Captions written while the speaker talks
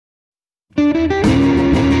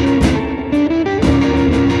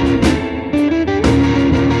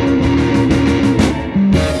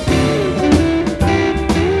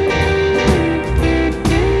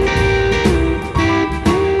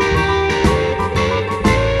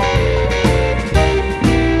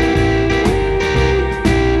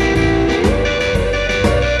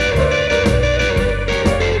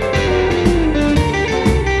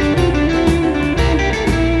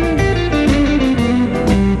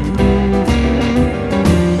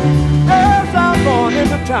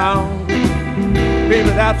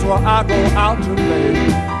baby, that's where I go out to play.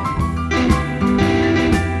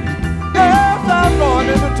 Yes, I'm going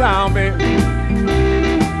into town, baby.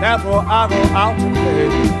 That's where I go out to play.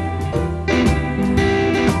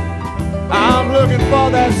 I'm looking for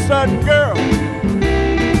that certain girl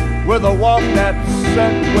with a walk that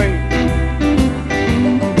certain way.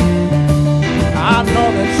 I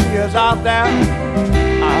know that she is out there.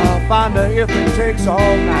 I'll find her if it takes all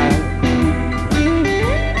night.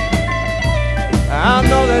 I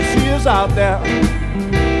know that she is out there.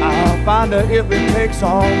 I'll find her if it takes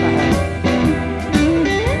all night.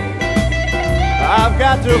 I've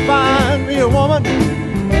got to find me a woman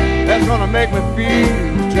that's gonna make me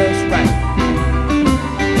feel just right.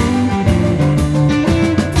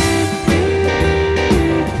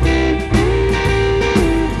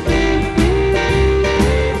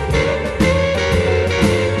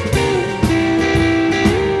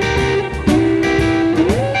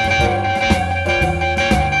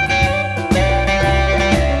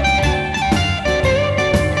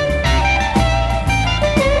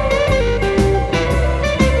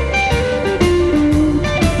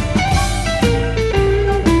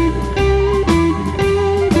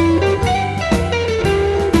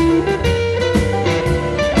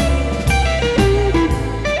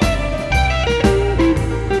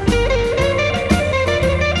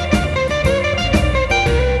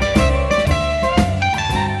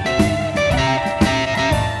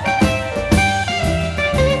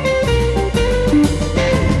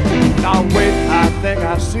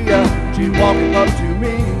 She's walking up to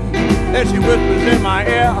me, and she whispers in my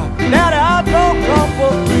ear, Daddy, I don't come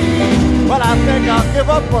for free, but I think I'll give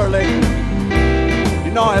up early.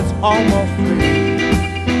 You know it's almost 3.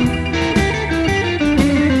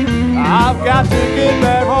 I've got to get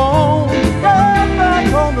back home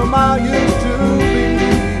to my used to be.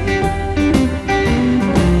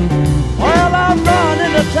 Well, I'm going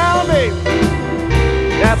into town, baby.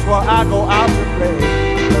 That's where I go out to play.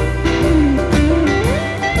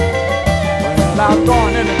 I'm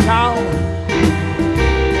going into town.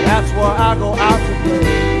 That's where I go out to play.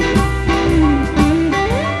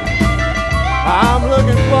 I'm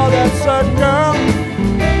looking for that certain girl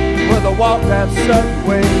with a walk that certain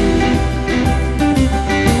way.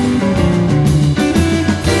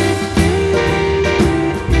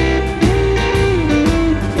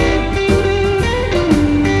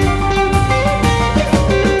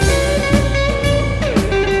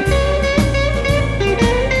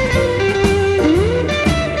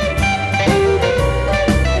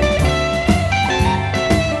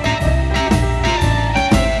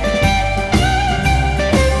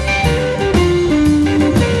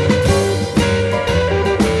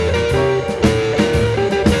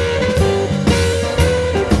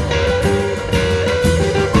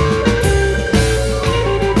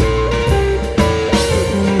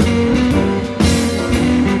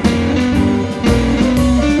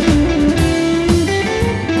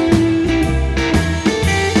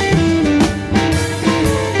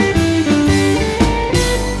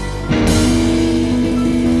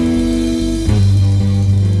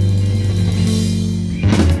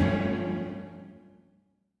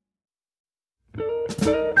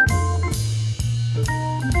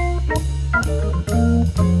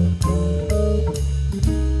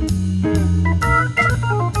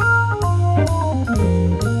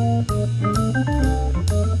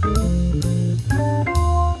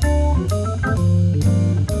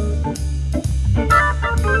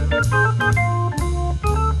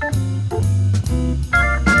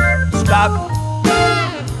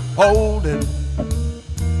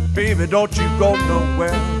 Don't you go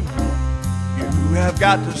nowhere. You have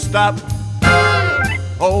got to stop.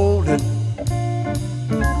 Hold it.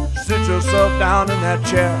 Sit yourself down in that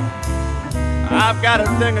chair. I've got a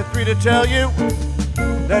thing or 3 to tell you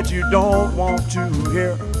that you don't want to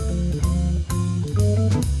hear.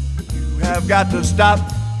 You have got to stop.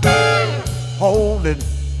 Hold it.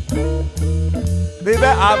 Baby,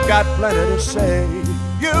 I've got plenty to say.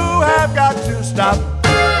 You have got to stop.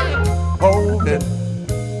 Hold it.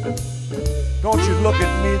 Don't you look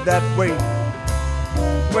at me that way.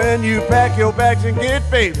 When you pack your bags and get,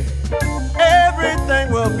 baby,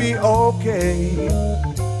 everything will be okay.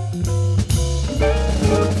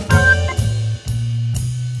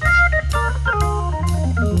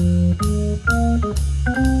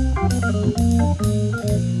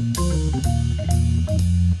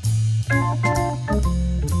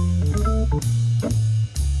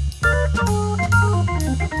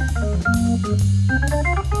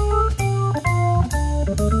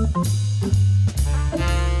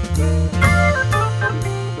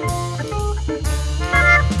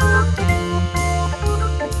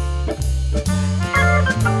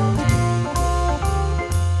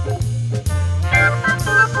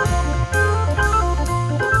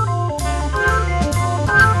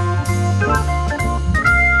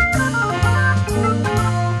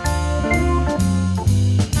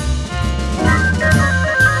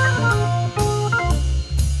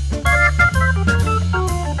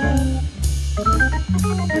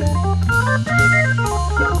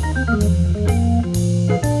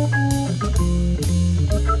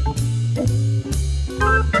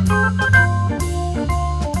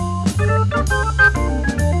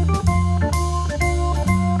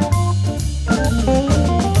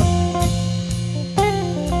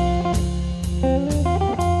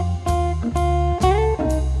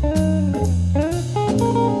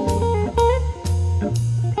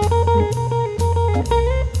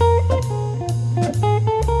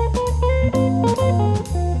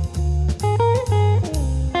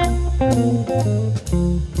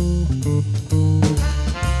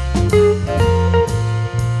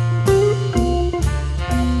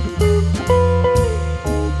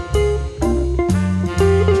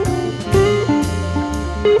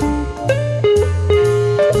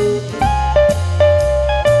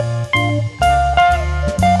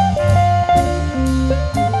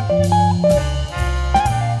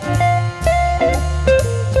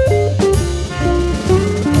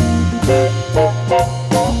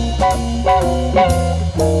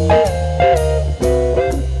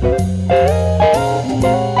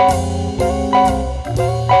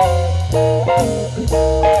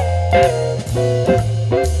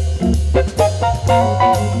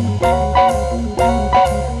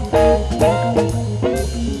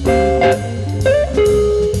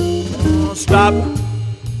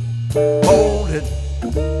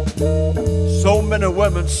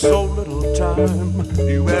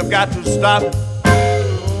 You have got to stop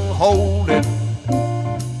holding.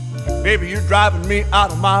 Baby, you're driving me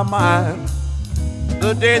out of my mind.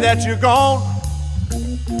 The day that you're gone,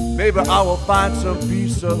 baby, I will find some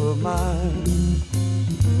peace of mind.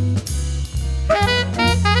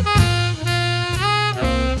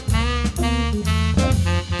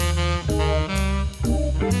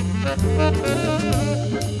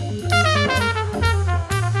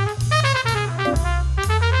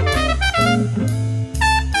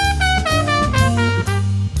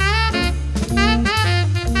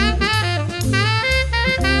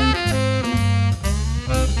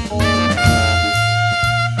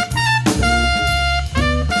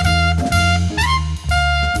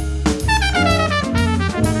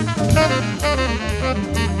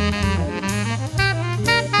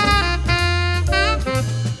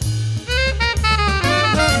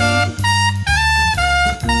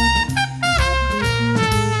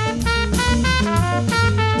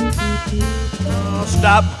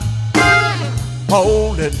 Stop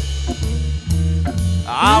holding.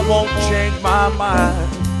 I won't change my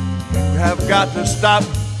mind. You have got to stop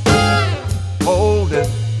holding.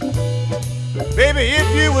 Baby,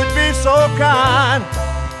 if you would be so kind,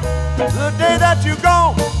 the day that you're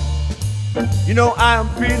gone, you know I am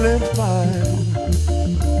feeling fine.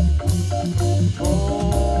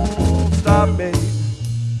 Oh, stop, baby.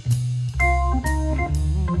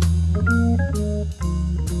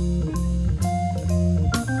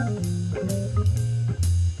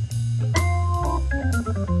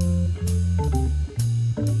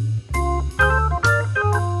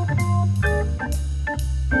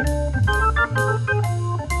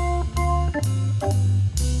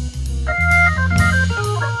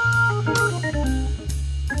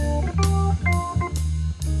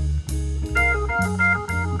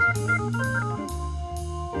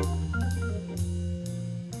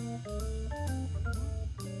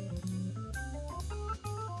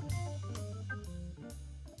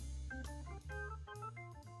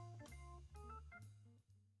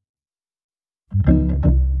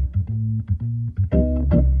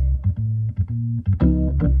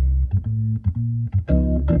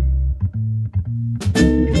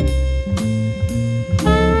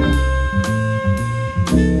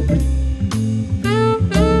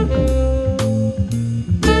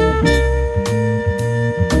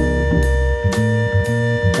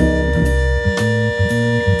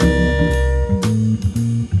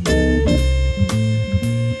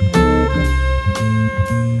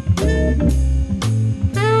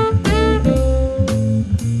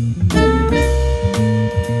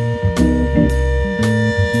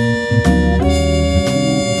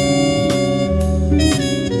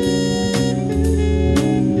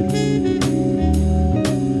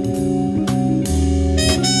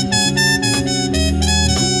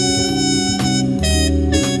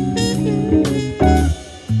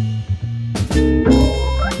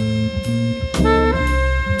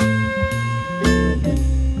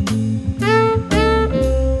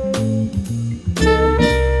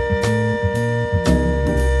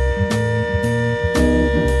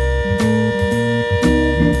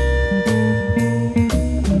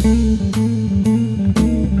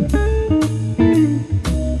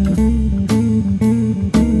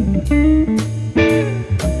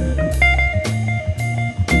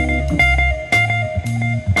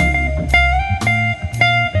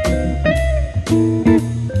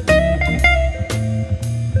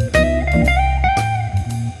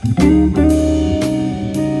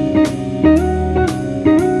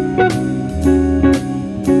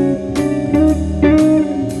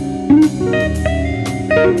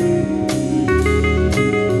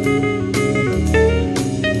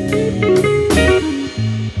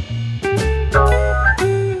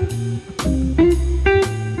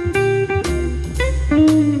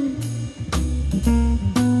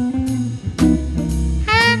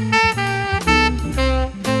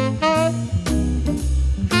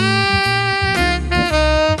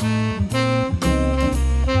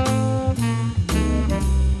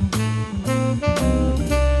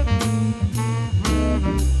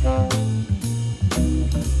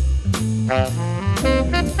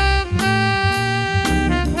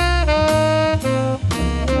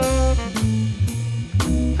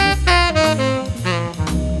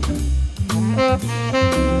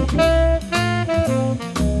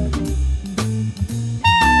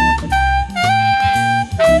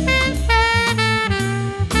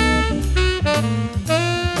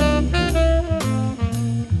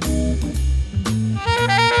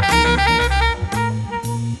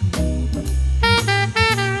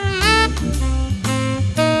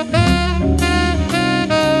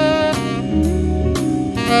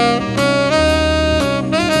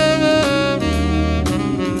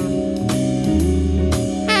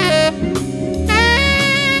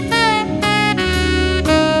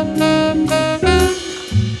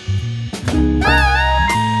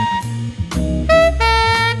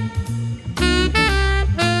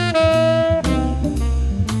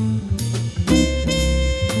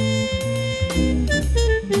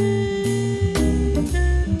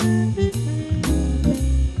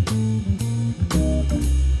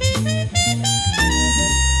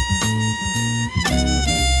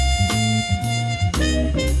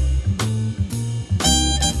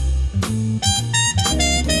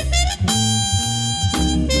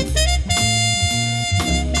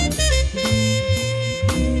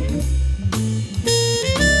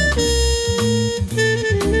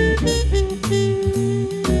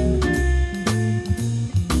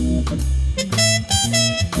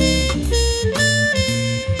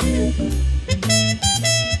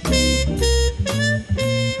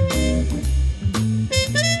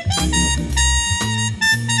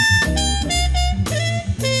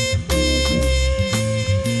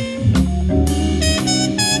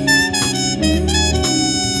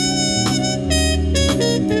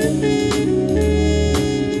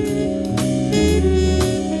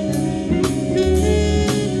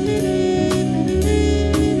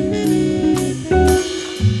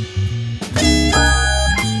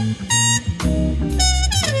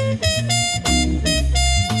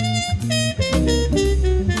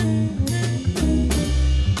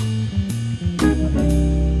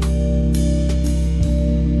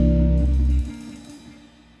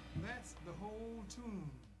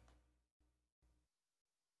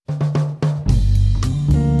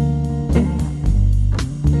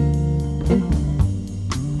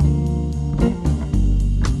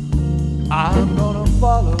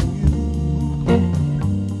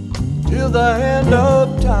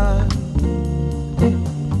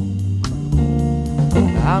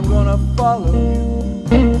 I'm gonna follow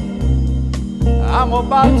you. I'm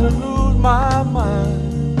about to lose my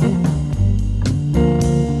mind.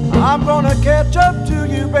 I'm gonna catch up to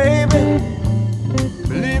you, baby.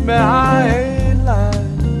 Believe me, I ain't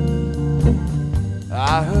lying.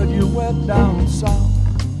 I heard you went down south.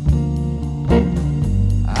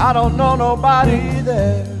 I don't know nobody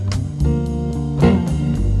there.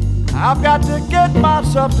 I've got to get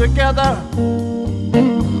myself together.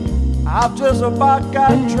 I've just about got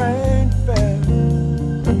train fare.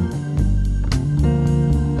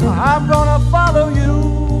 I'm gonna follow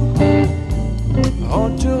you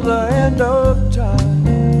until the end of time.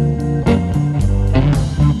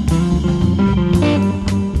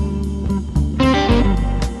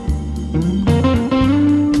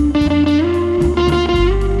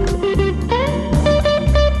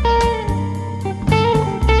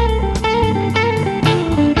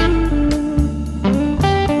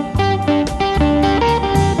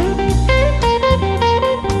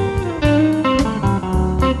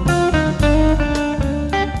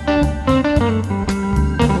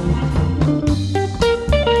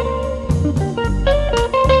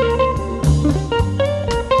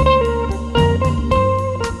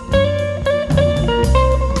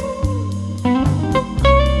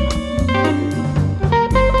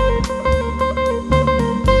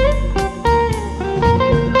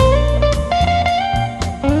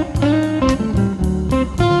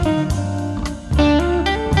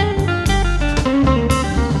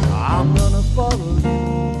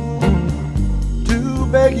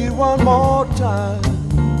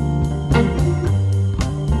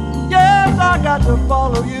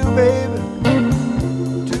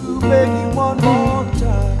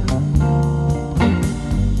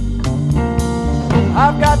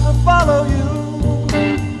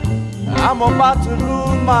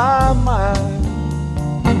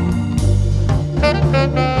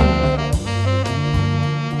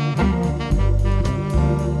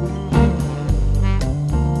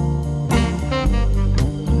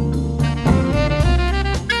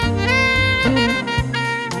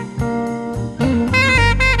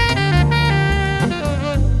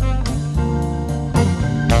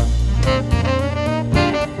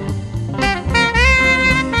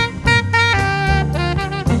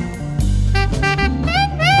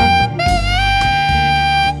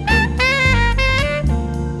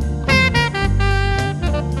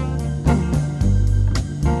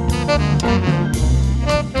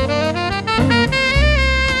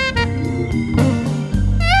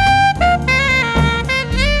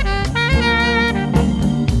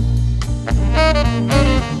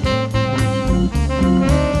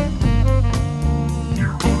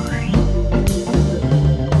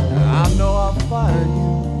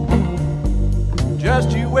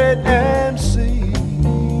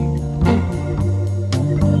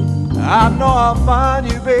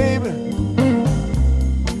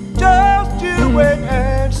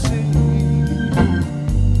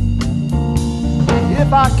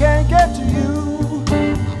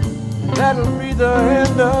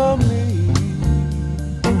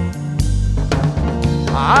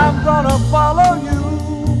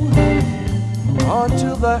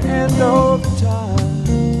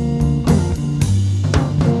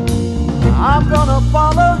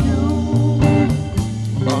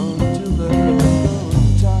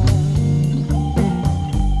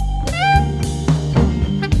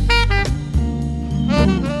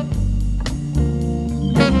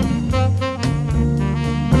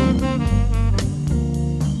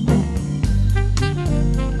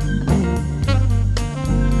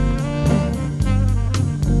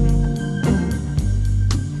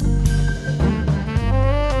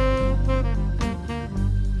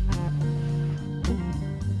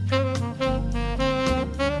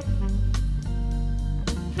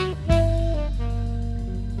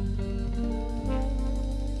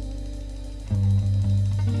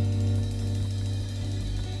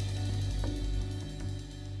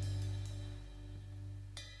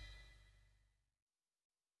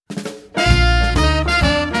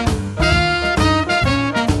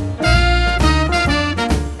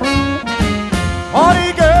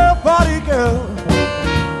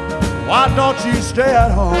 Stay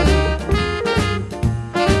at home.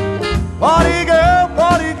 Party girl,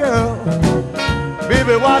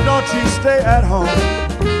 baby, why don't you stay at home?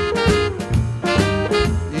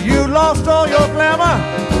 You lost all your glamour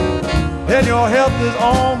and your health is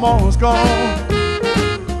almost gone.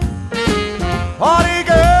 Party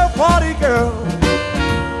girl,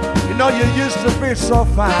 you know you used to be so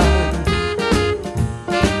fine.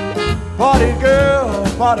 Party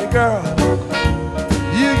girl,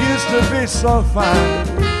 you used to be so fine.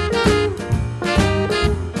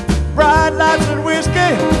 bright lights and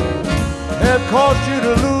whiskey have caused you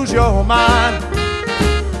to lose your mind.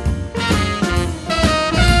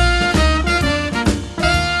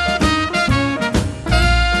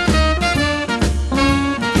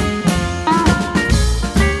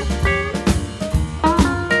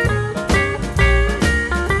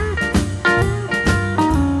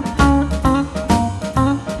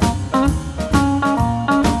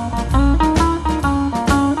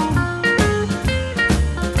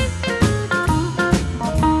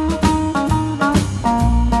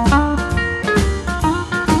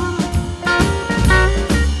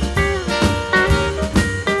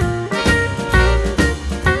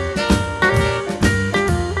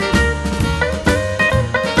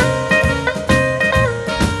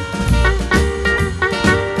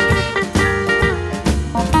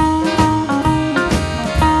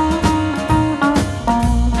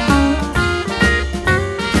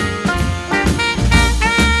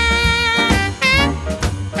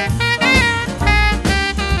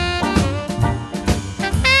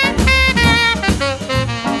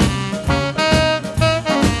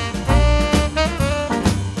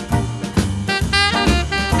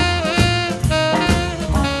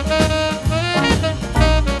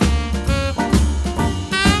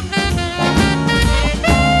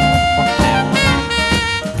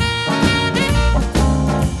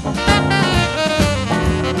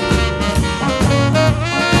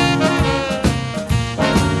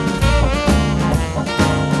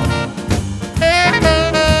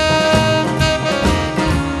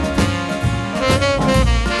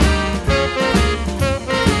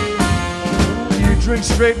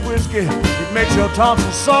 Straight whiskey, it makes your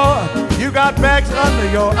tonsils sore. You got bags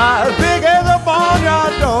under your eyes, big as a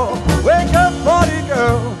barnyard door. Wake up, party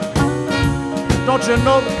girl, don't you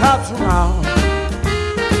know the cops around?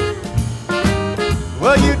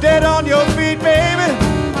 Well, you dead on your feet, baby,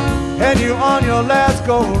 and you on your last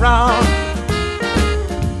go round.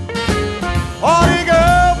 Party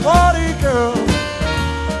girl,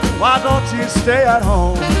 why don't you stay at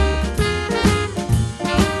home?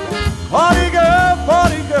 Party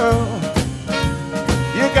girl,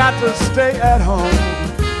 you got to stay at home.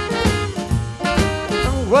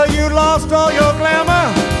 Well, you lost all your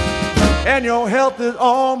glamour, and your health is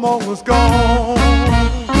almost gone.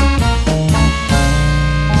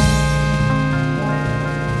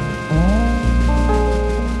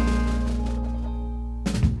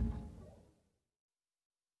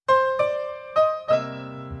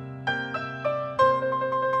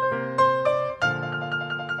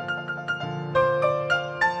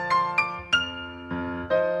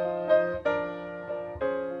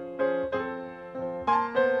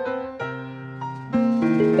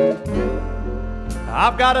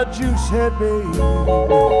 I've got a juice head, baby.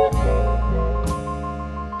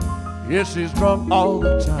 Yes, she's drunk all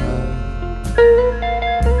the time.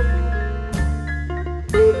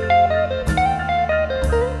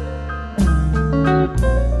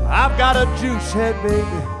 I've got a juice head,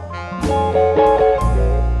 baby.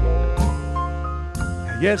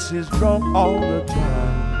 Yes, she's drunk all the time.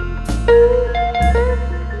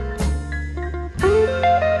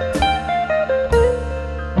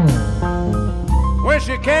 When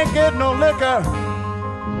she can't get no liquor,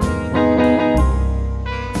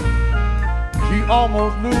 she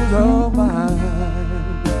almost loses her mind.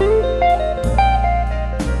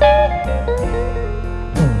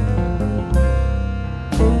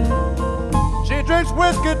 She drinks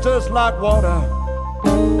whiskey just like water,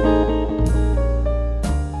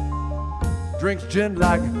 drinks gin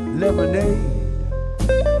like lemonade.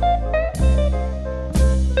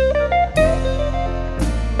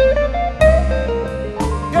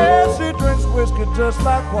 Whiskey just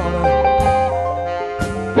like water,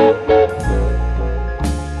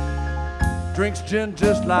 drinks gin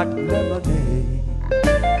just like lemonade.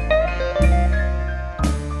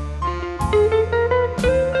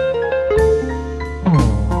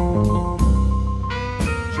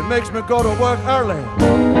 She makes me go to work early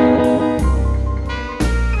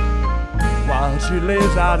while she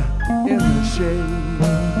lays out in the shade.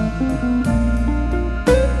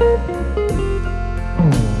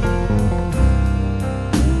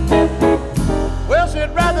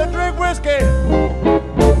 She'd rather drink whiskey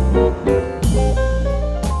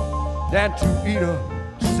than to eat a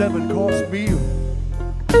 7-course meal.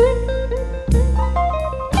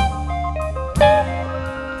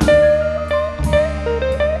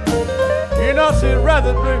 You know she'd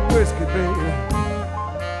rather drink whiskey, baby,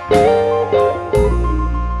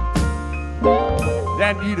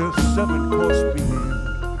 than eat a 7-course meal.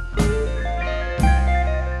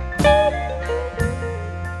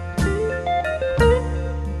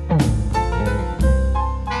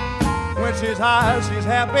 tired, she's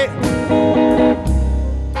happy.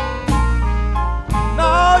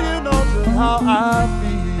 Now you know just how I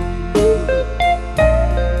feel.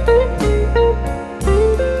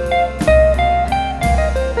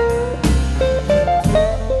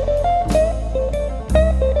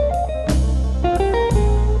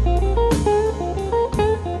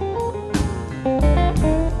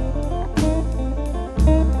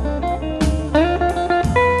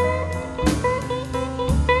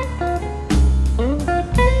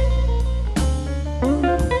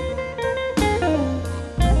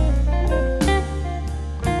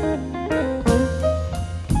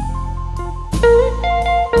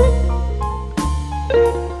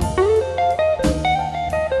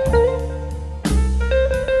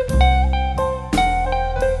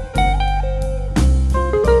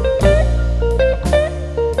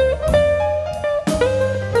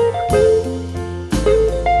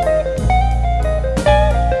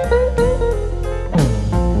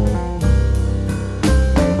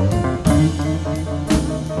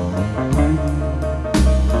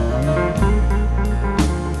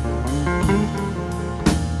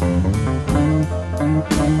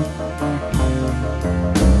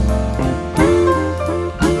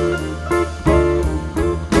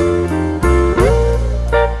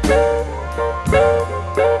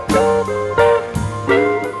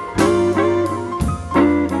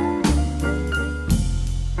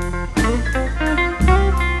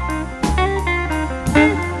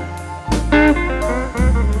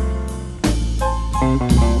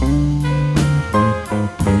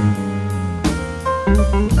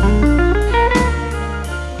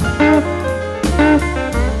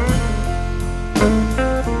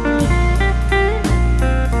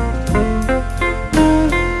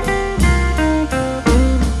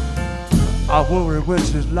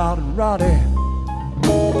 Loud and rowdy,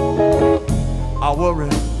 I worry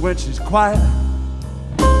when she's quiet.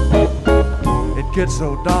 It gets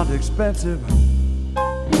so darn expensive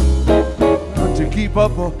to keep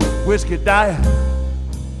up a whiskey diet.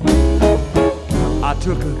 I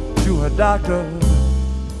took her to her doctor,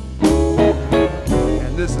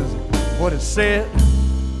 and this is what it said: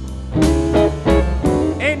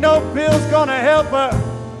 ain't no pills gonna help her.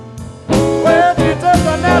 Well, she took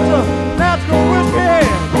a natural whiskey.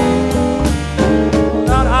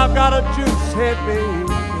 Now I've got a juice head, baby.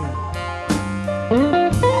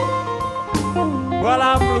 Well,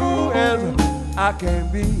 I'm blue as I can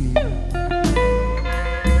be.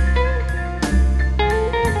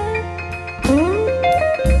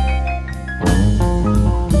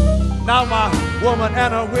 Now my woman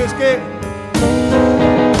and her whiskey,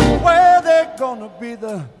 well, they're gonna be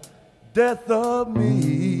the death of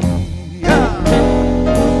me.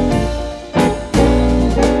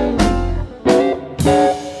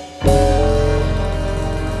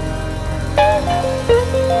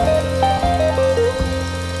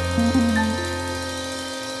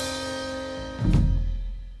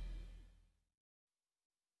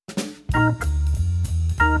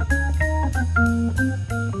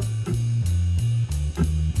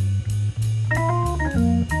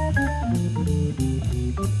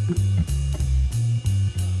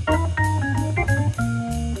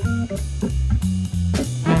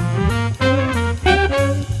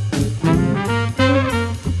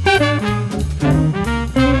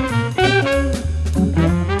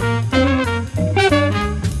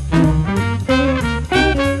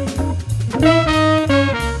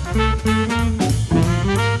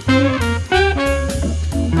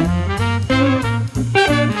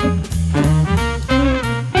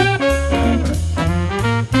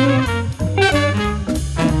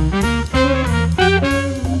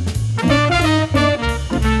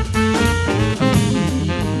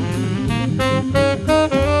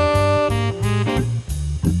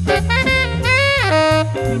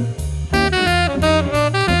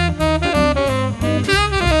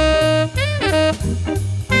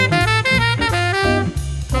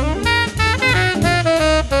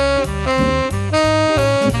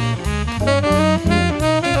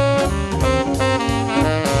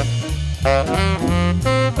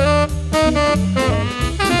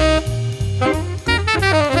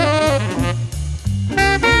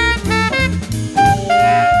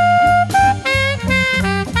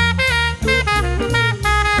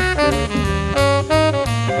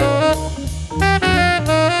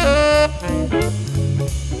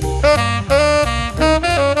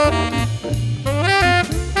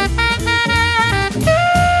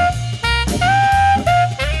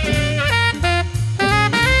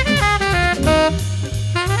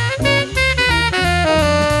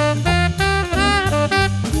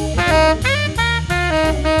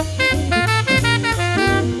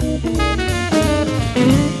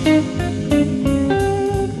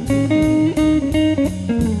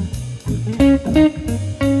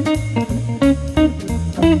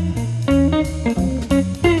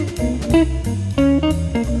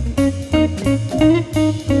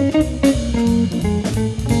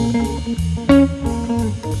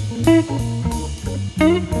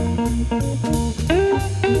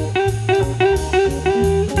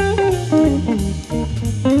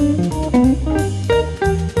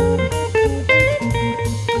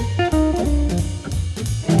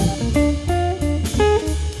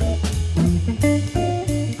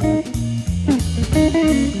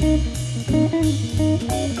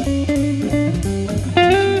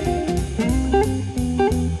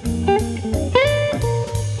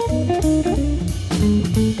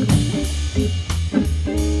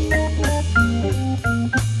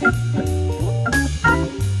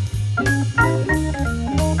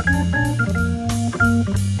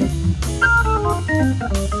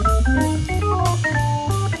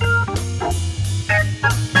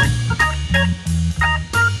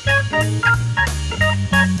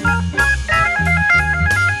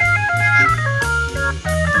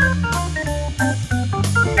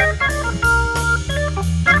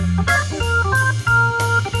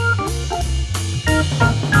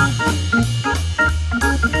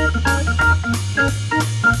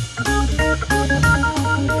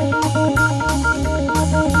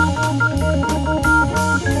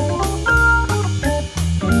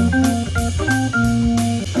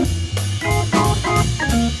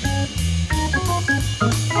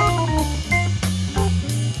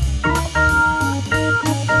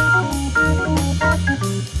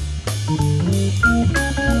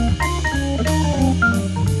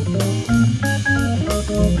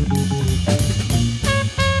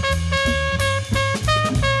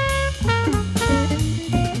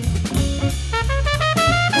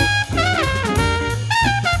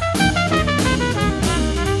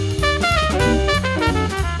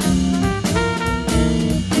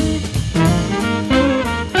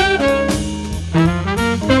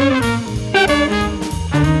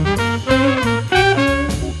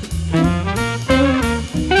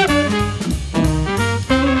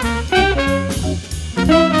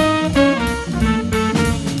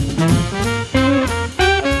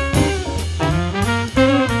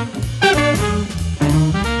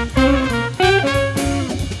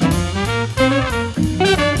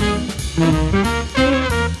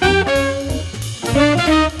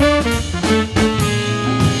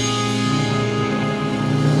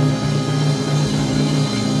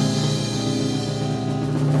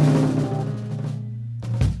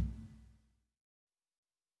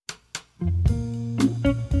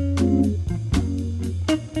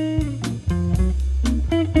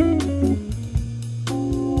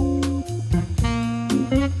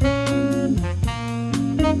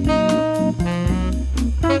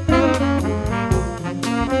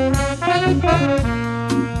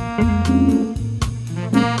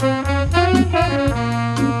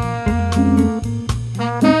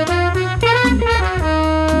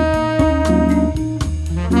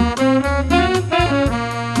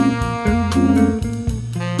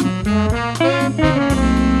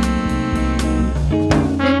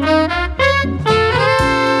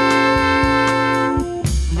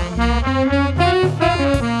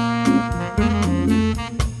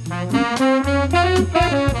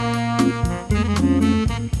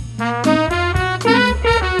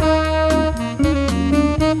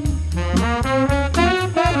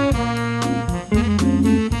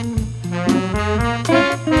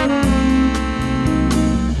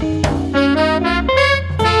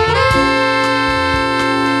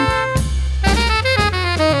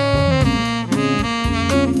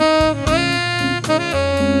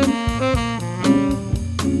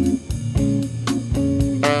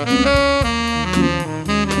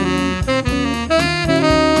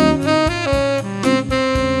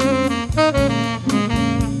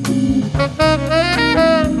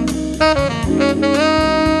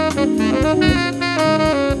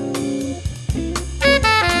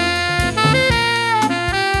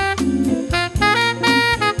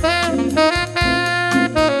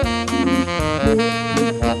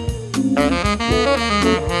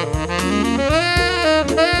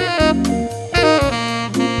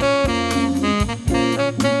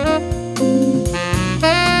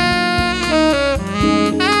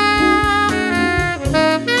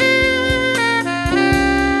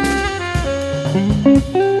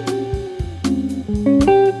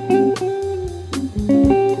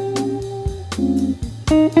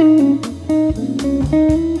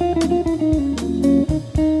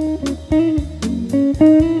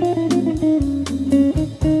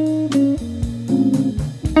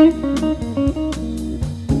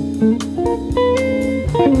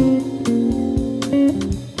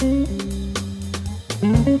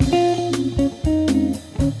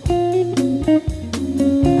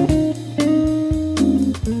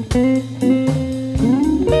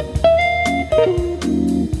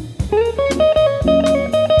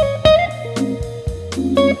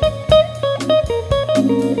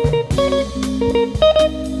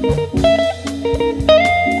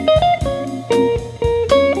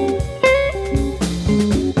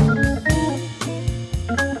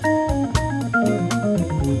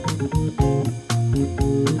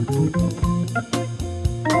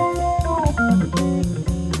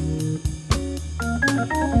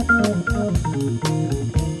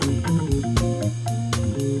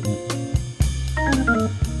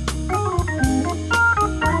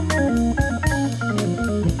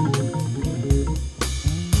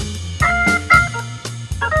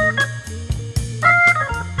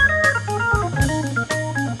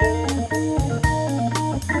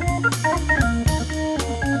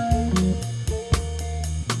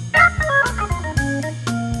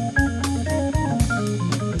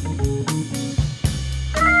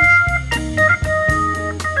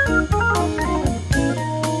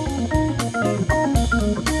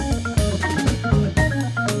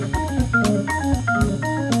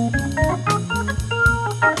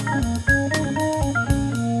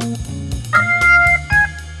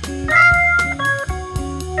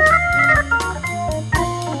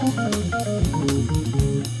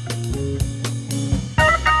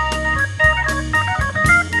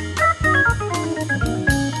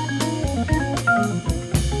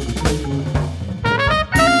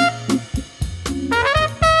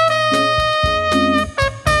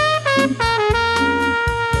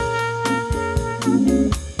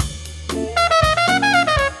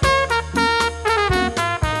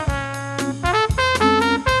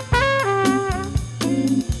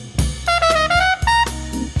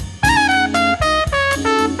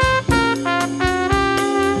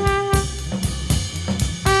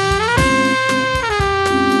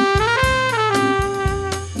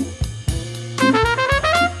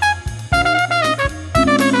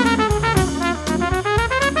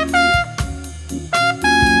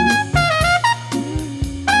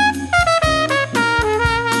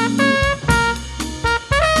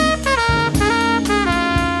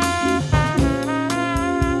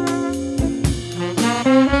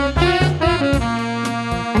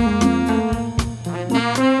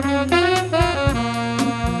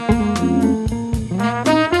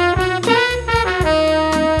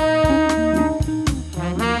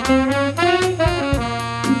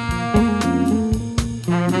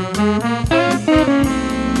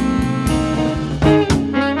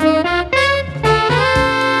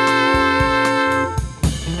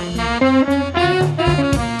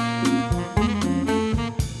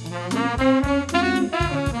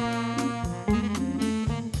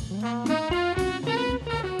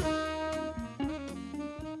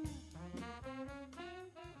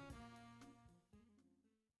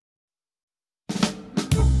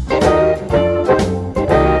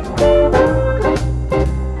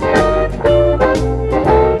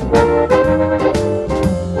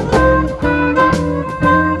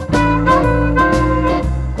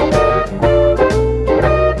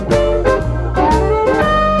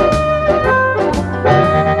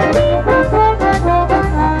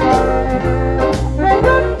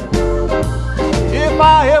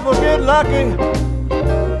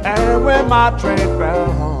 my train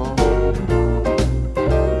fell home.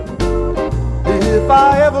 If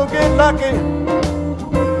I ever get lucky,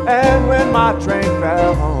 and when my train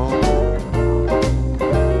fell home,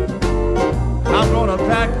 I'm gonna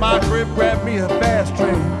pack my grip, grab me a fast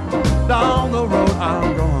train, down the road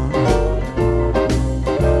I'm going.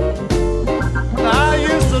 I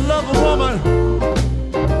used to love a woman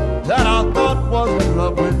that I thought was in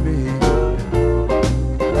love with me.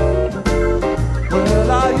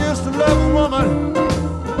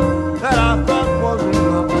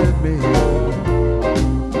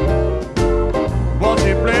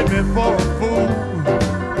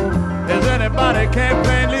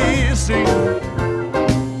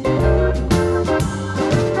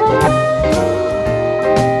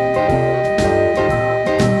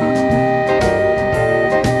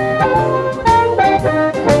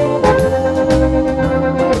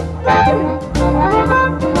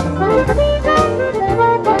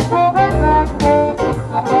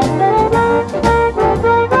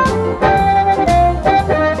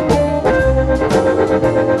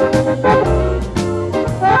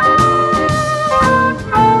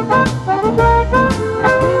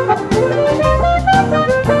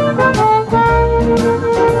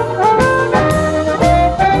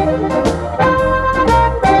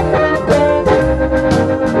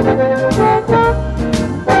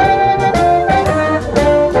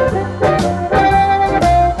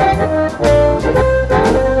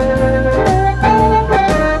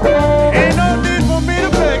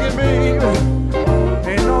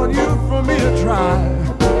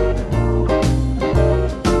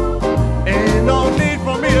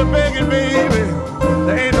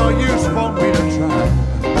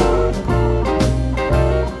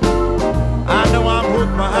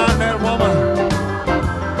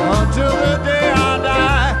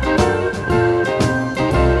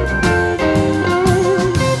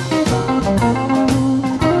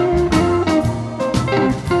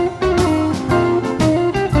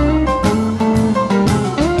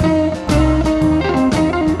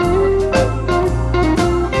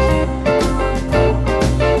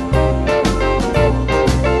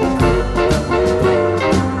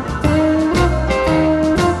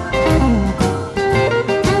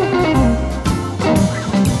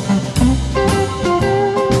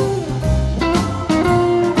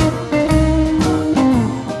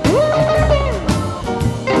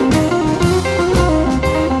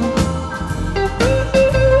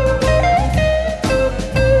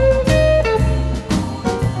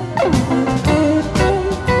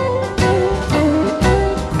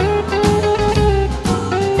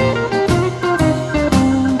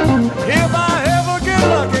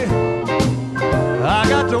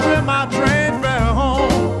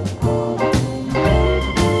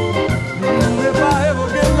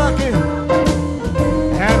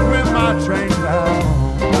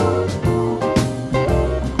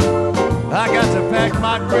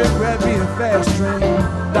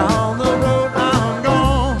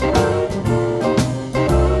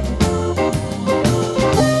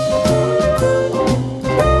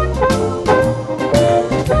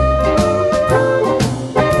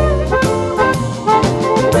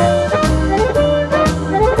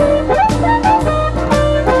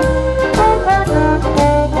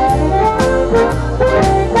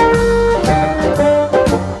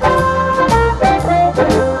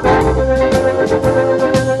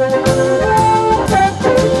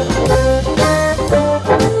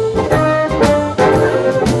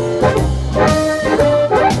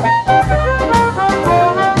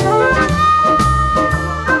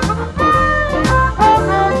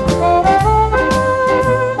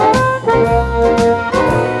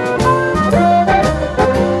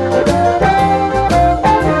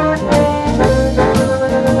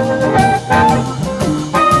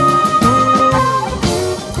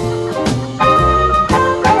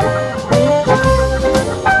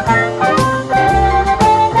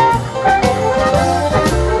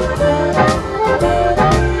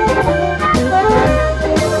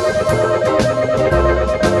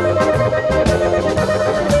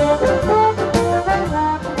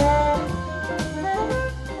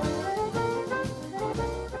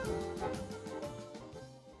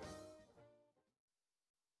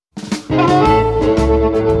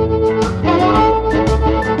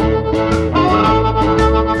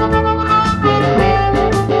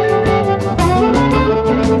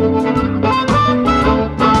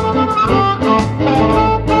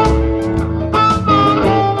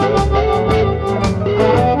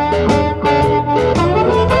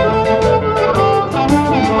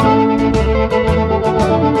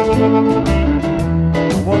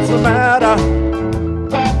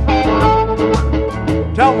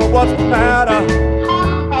 What's the matter?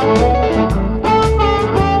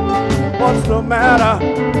 What's the matter?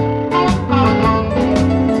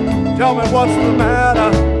 Tell me what's the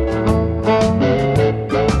matter?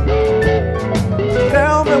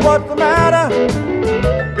 Tell me what's the matter?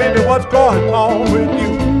 Baby, what's going on with you?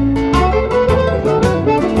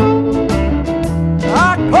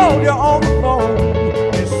 I called you on the phone.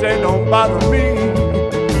 You said don't bother me.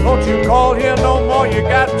 Don't you call here no more. You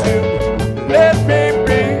got to let me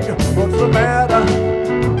be. What's the matter?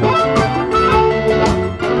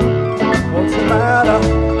 What's the matter?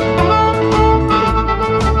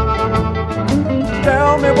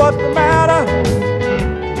 Tell me what's the matter?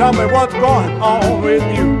 Tell me what's going on with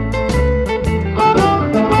you?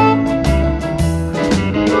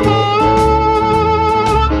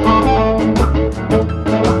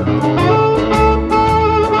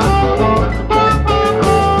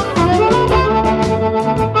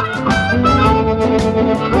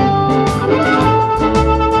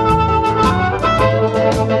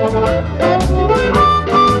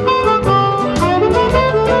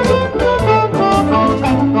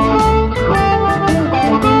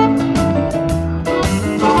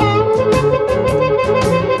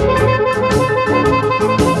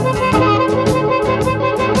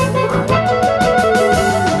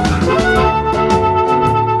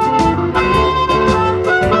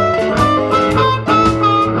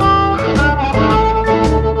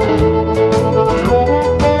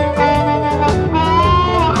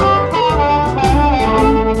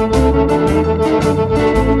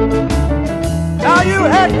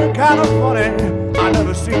 Kind of funny, I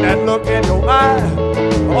never seen that look in your eye.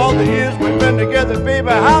 All the years we've been together, baby,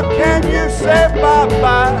 how can you say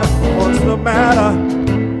bye-bye? What's the matter?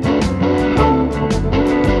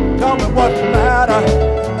 Tell me what's the matter?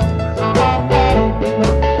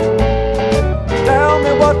 Tell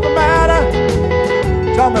me what's the matter?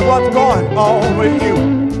 Tell me what's going on with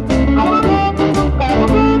you?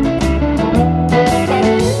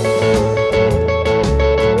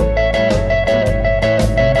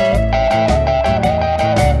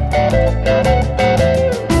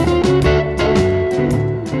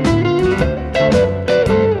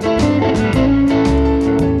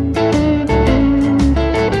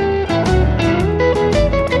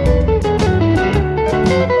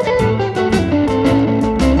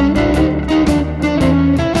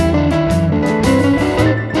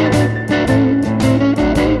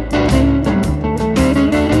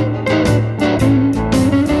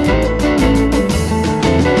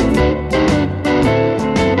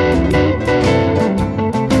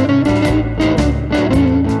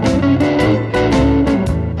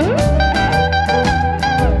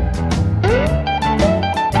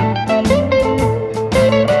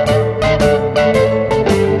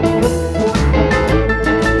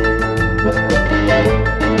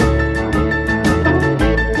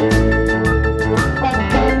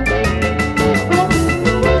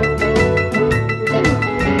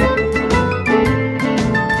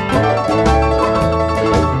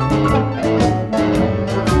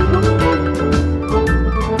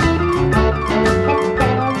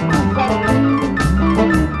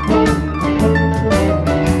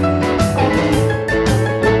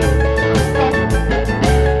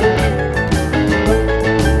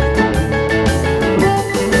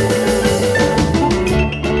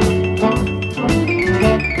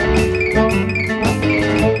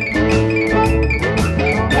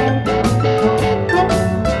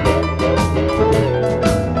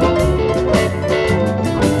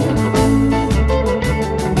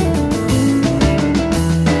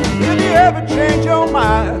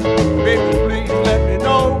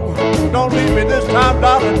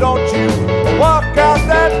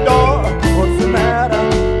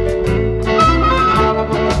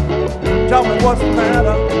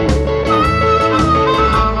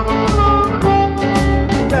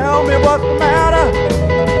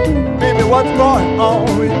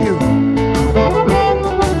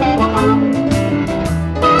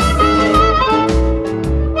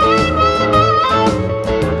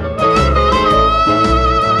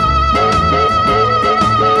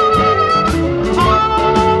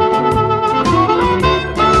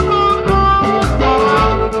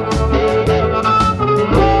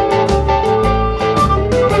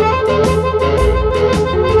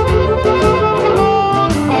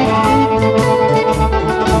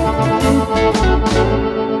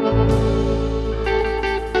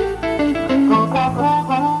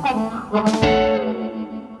 to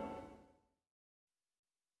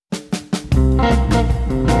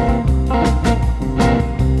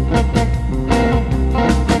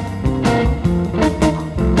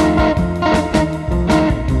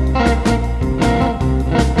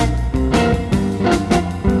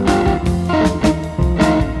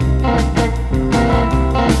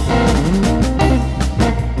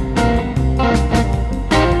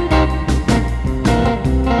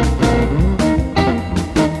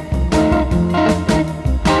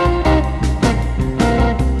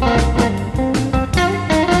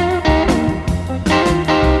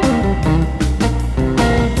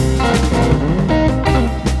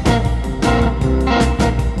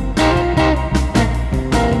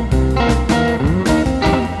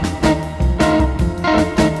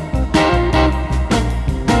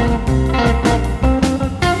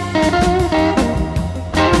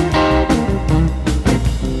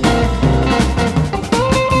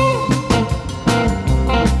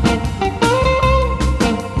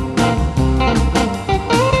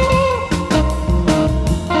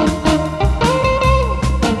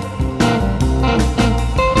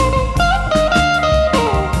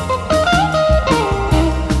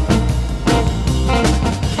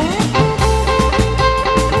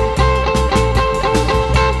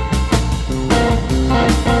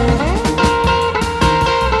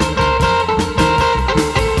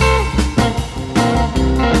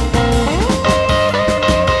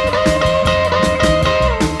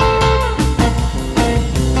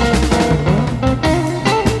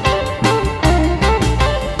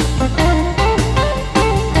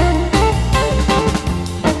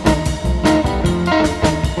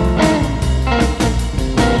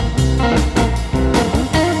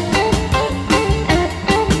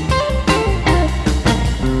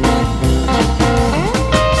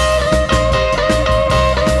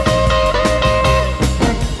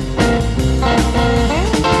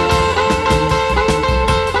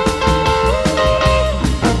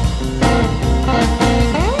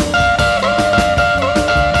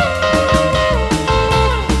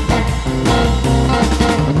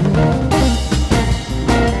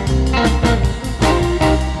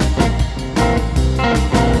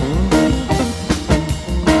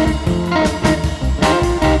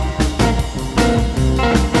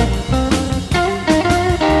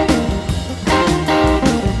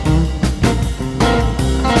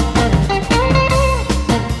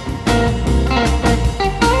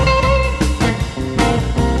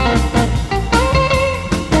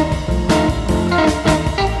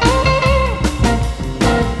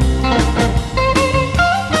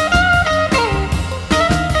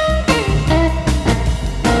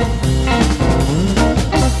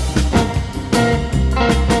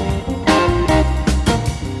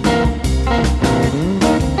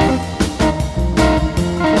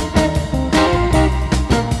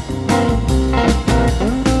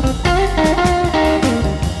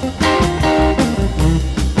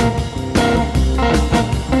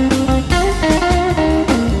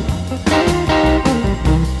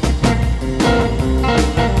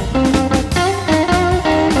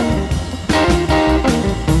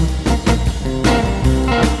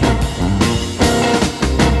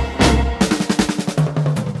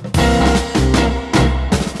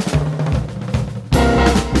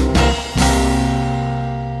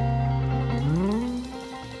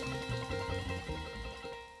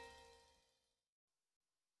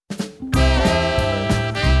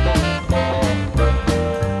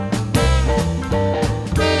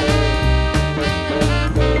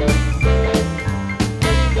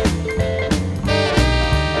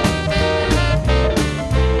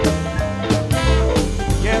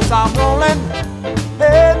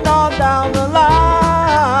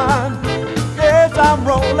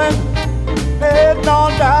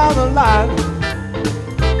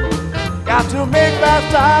make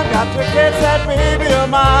fast time, got to catch that baby of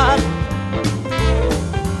mine.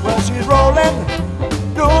 Well, she's rolling,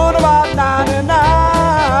 doing about 99.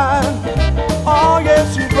 Oh,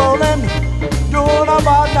 yes, she's rolling, doing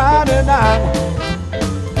about 99.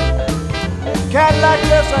 Cadillac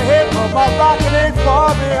just ahead, but my rocket ain't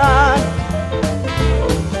far behind.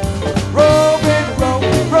 Roll, baby, roll,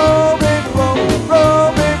 roll, baby, roll,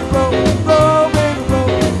 roll, baby, roll, roll, baby,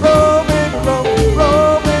 roll, roll, baby, roll,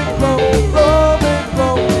 roll, baby, roll, roll, baby,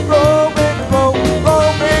 roll, roll, baby, roll,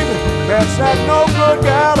 roll, baby. That's that no good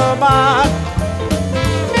gal of mine.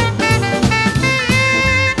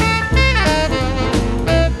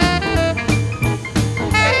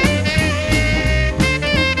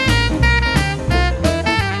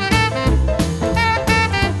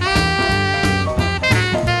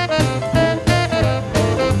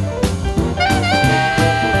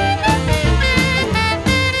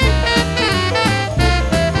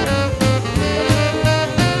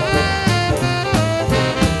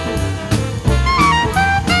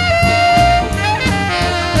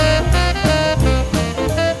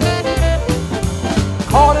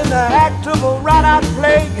 devil right out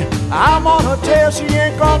play. I'm on her tail, she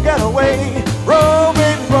ain't gonna get away. Roll,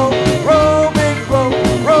 baby, roll, roll, baby, roll,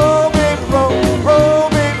 roll, baby, roll, roll,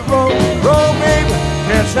 baby, roll, roll, baby.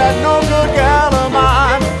 Guess that no good gal of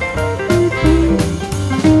mine.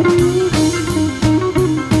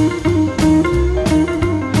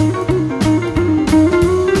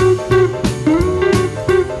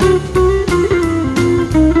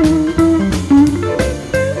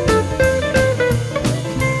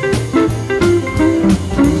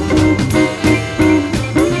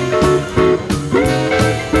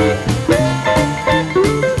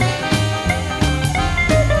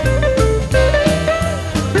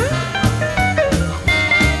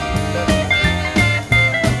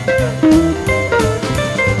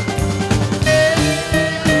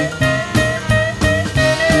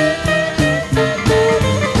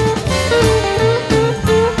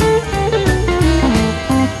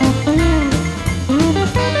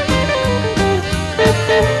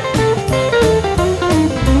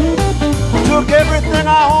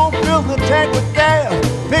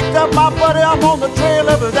 I'm on the trail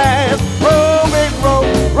of his ass. Roll, baby, roll,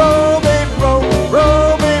 roll, baby, roll,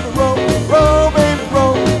 roll, baby, roll, roll, baby,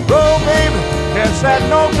 roll, roll, baby. Guess that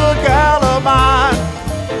no good gal of mine.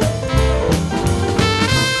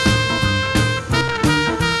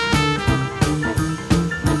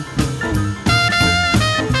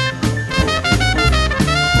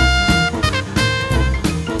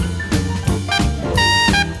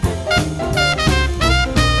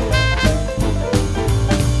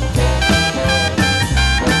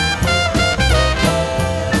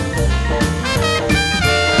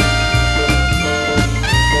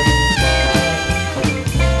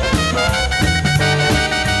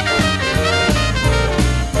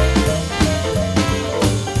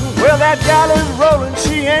 That gal is rolling,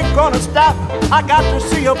 she ain't gonna stop. I got to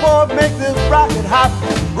see a boy make this rocket hot.